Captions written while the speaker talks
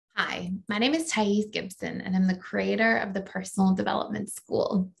Hi, my name is Gibson, and I'm the creator of the Personal Development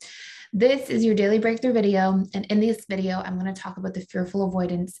School. This is your daily breakthrough video, and in this video, I'm going to talk about the fearful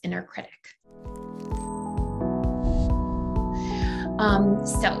avoidance inner critic.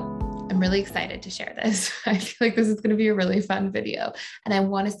 I'm really excited to share this. I feel like this is going to be a really fun video, and I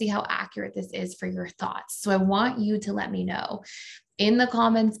want to see how accurate this is for your thoughts. So I want you to let me know in the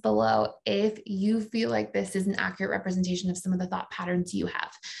comments below if you feel like this is an accurate representation of some of the thought patterns you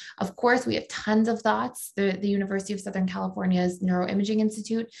have. Of course, we have tons of thoughts. The University of Southern California's Neuroimaging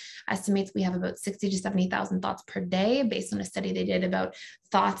Institute estimates we have about 60 to 70,000 thoughts per day based on a study they did about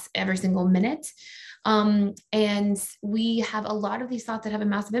thoughts every single minute. And we have a lot of these thoughts that have a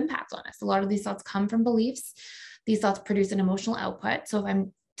massive impact on us. A lot of these thoughts come from beliefs. These thoughts produce an emotional output. So if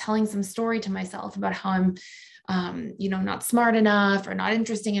I'm telling some story to myself about how I'm not smart enough or not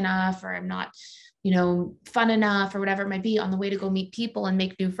interesting enough, or I'm not, fun enough or whatever it might be on the way to go meet people and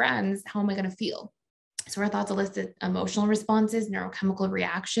make new friends, how am I going to feel? So our thoughts elicit emotional responses, neurochemical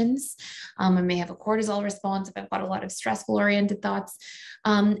reactions. I may have a cortisol response if I've got a lot of stressful oriented thoughts.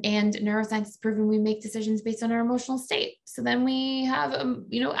 And neuroscience has proven we make decisions based on our emotional state. So then we have,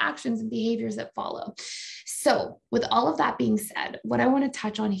 actions and behaviors that follow. So with all of that being said, what I want to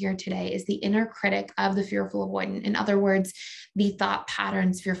touch on here today is the inner critic of the fearful avoidant. In other words, the thought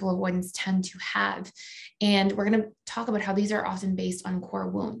patterns fearful avoidants tend to have. And we're going to talk about how these are often based on core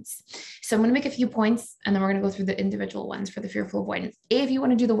wounds. So I'm going to make a few points, and then we're going to go through the individual ones for the fearful avoidance. If you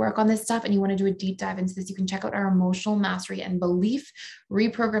want to do the work on this stuff and you want to do a deep dive into this, you can check out our emotional mastery and belief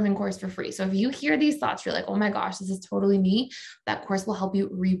reprogramming course for free. So if you hear these thoughts, you're like, oh my gosh, this is totally me. That course will help you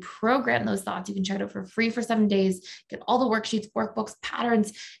reprogram those thoughts. You can check it out for free for 7 days, get all the worksheets, workbooks,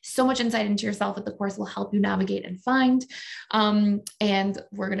 patterns, so much insight into yourself that the course will help you navigate and find. And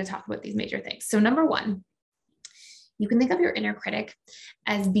we're going to talk about these major things. So number one, you can think of your inner critic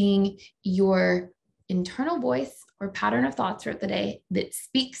as being your internal voice or pattern of thoughts throughout the day that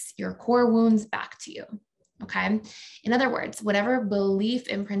speaks your core wounds back to you. Okay. In other words, whatever belief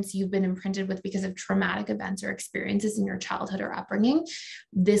imprints you've been imprinted with because of traumatic events or experiences in your childhood or upbringing,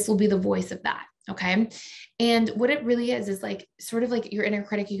 this will be the voice of that. Okay. And what it really is like sort of like your inner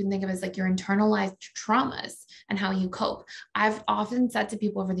critic, you can think of as like your internalized traumas and how you cope. I've often said to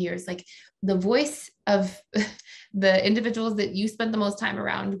people over the years, like the voice of the individuals that you spent the most time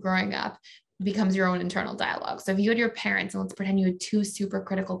around growing up becomes your own internal dialogue. So if you had your parents, and let's pretend you had two super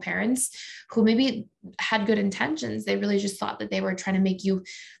critical parents who maybe had good intentions, they really just thought that they were trying to make you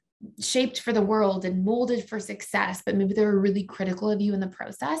shaped for the world and molded for success, but maybe they were really critical of you in the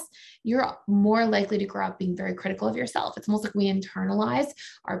process, you're more likely to grow up being very critical of yourself. It's almost like we internalize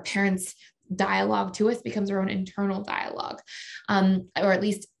our parents' dialogue to us, becomes our own internal dialogue, or at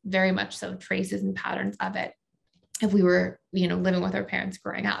least very much so traces and patterns of it if we were, living with our parents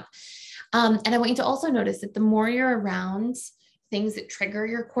growing up. And I want you to also notice that the more you're around things that trigger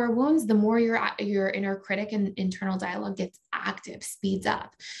your core wounds, the more your inner critic and internal dialogue gets active, speeds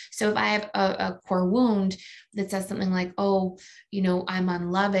up. So if I have a core wound that says something like, oh, I'm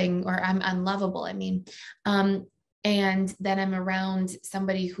unloving or I'm unlovable, and then I'm around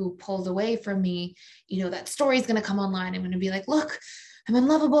somebody who pulls away from me, that story is going to come online. I'm going to be like, look, I'm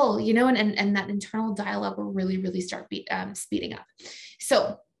unlovable, and that internal dialogue will really, really start speeding up.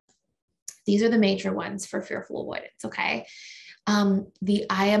 So these are the major ones for fearful avoidance. Okay. The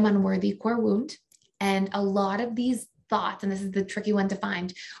I am unworthy core wound. And a lot of these thoughts, and this is the tricky one to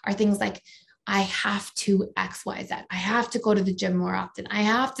find, are things like, I have to X, Y, Z. I have to go to the gym more often. I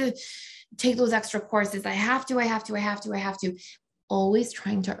have to take those extra courses. I have to, always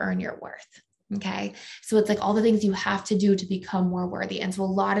trying to earn your worth. Okay. So it's like all the things you have to do to become more worthy. And so a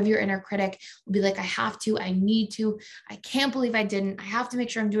lot of your inner critic will be like, I have to, I need to, I can't believe I didn't, I have to make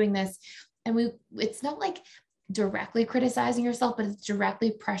sure I'm doing this. And it's not like directly criticizing yourself, but it's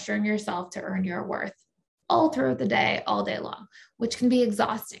directly pressuring yourself to earn your worth all throughout the day, all day long, which can be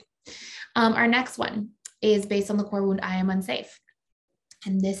exhausting. Our next one is based on the core wound, I am unsafe.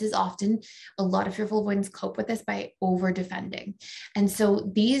 And this is often a lot of fearful avoidants cope with this by over defending. And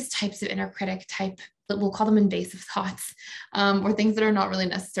so these types of inner critic type, we'll call them invasive thoughts, or things that are not really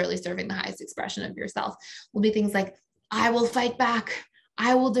necessarily serving the highest expression of yourself, will be things like, I will fight back.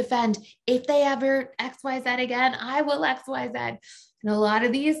 I will defend. If they ever X, Y, Z again, I will X, Y, Z. And a lot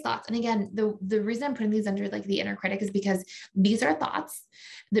of these thoughts, and again, the reason I'm putting these under like the inner critic is because these are thoughts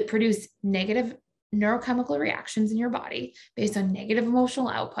that produce negative neurochemical reactions in your body based on negative emotional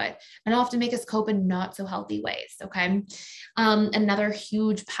output and often make us cope in not so healthy ways. Okay. Another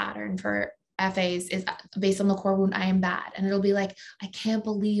huge pattern for FAs is based on the core wound, I am bad. And it'll be like, I can't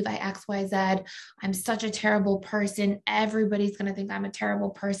believe I XYZ. I'm such a terrible person. Everybody's going to think I'm a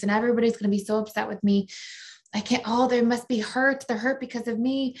terrible person. Everybody's going to be so upset with me. I can't, oh, they must be hurt. They're hurt because of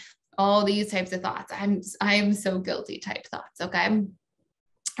me. All these types of thoughts. I'm so guilty type thoughts. Okay.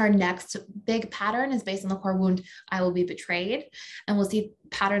 Our next big pattern is based on the core wound, I will be betrayed. And we'll see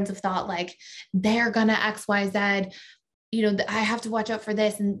patterns of thought like they're going to XYZ. I have to watch out for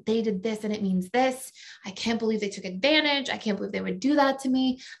this, and they did this and it means this. I can't believe they took advantage. I can't believe they would do that to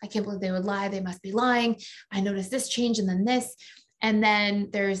me. I can't believe they would lie. They must be lying. I noticed this change and then this. And then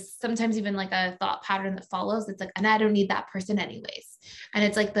there's sometimes even like a thought pattern that follows. It's like, and I don't need that person anyways. And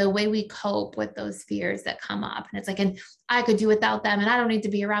it's like the way we cope with those fears that come up. And it's like, and I could do without them and I don't need to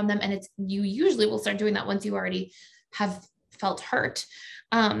be around them. And you usually will start doing that once you already have felt hurt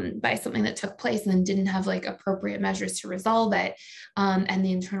by something that took place and then didn't have like appropriate measures to resolve it. And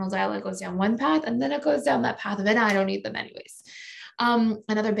the internal dialogue goes down one path and then it goes down that path of it. I don't need them anyways.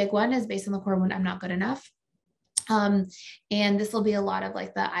 Another big one is based on the core wound, I'm not good enough. And this will be a lot of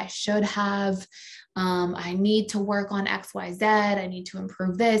like the I should have, I need to work on XYZ. I need to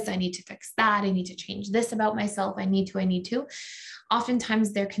improve this. I need to fix that. I need to change this about myself. I need to.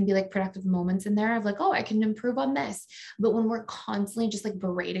 Oftentimes there can be like productive moments in there of like, oh, I can improve on this. But when we're constantly just like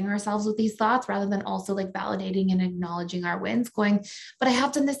berating ourselves with these thoughts, rather than also like validating and acknowledging our wins, going, but I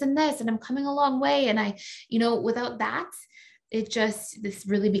have done this and this, and I'm coming a long way. And without that, this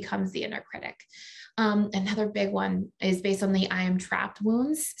really becomes the inner critic. Another big one is based on the I am trapped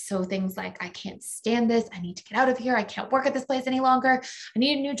wounds. So things like, I can't stand this. I need to get out of here. I can't work at this place any longer. I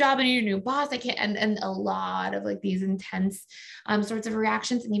need a new job. I need a new boss. I can't. And a lot of like these intense sorts of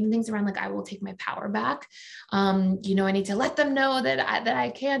reactions, and even things around like, I will take my power back. I need to let them know that I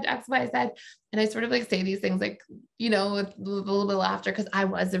can't X, Y, Z. And I sort of like say these things like, with a little bit of laughter, because I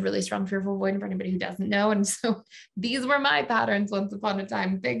was a really strong fearful avoidant for anybody who doesn't know. And so these were my patterns once upon a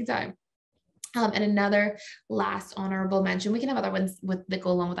time, big time. And another last honorable mention, we can have other ones that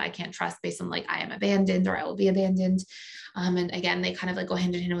go along with I can't trust based on like I am abandoned or I will be abandoned. And again, they kind of like go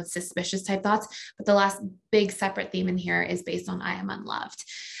hand in hand with suspicious type thoughts. But the last big separate theme in here is based on I am unloved.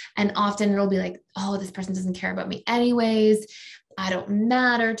 And often it'll be like, oh, this person doesn't care about me anyways. I don't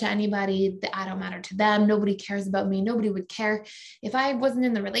matter to anybody. I don't matter to them. Nobody cares about me. Nobody would care. If I wasn't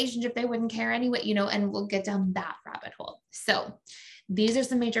in the relationship, they wouldn't care anyway, and we'll get down that rabbit hole. So these are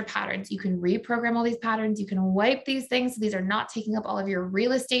some major patterns. You can reprogram all these patterns. You can wipe these things. So these are not taking up all of your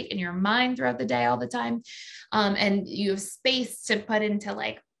real estate in your mind throughout the day all the time. And you have space to put into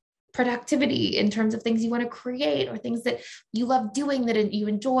like productivity in terms of things you want to create or things that you love doing that you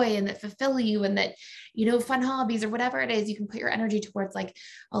enjoy and that fulfill you and that, fun hobbies or whatever it is. You can put your energy towards like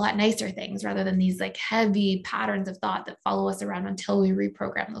a lot nicer things rather than these like heavy patterns of thought that follow us around until we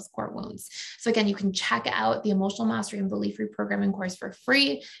reprogram those core wounds. So again, you can check out the Emotional Mastery and Belief Reprogramming course for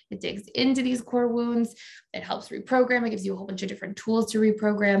free. It digs into these core wounds. It helps reprogram. It gives you a whole bunch of different tools to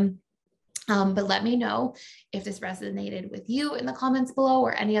reprogram. But let me know if this resonated with you in the comments below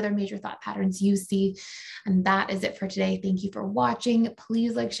or any other major thought patterns you see. And that is it for today. Thank you for watching.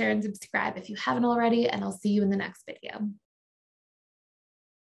 Please like, share, and subscribe if you haven't already, and I'll see you in the next video.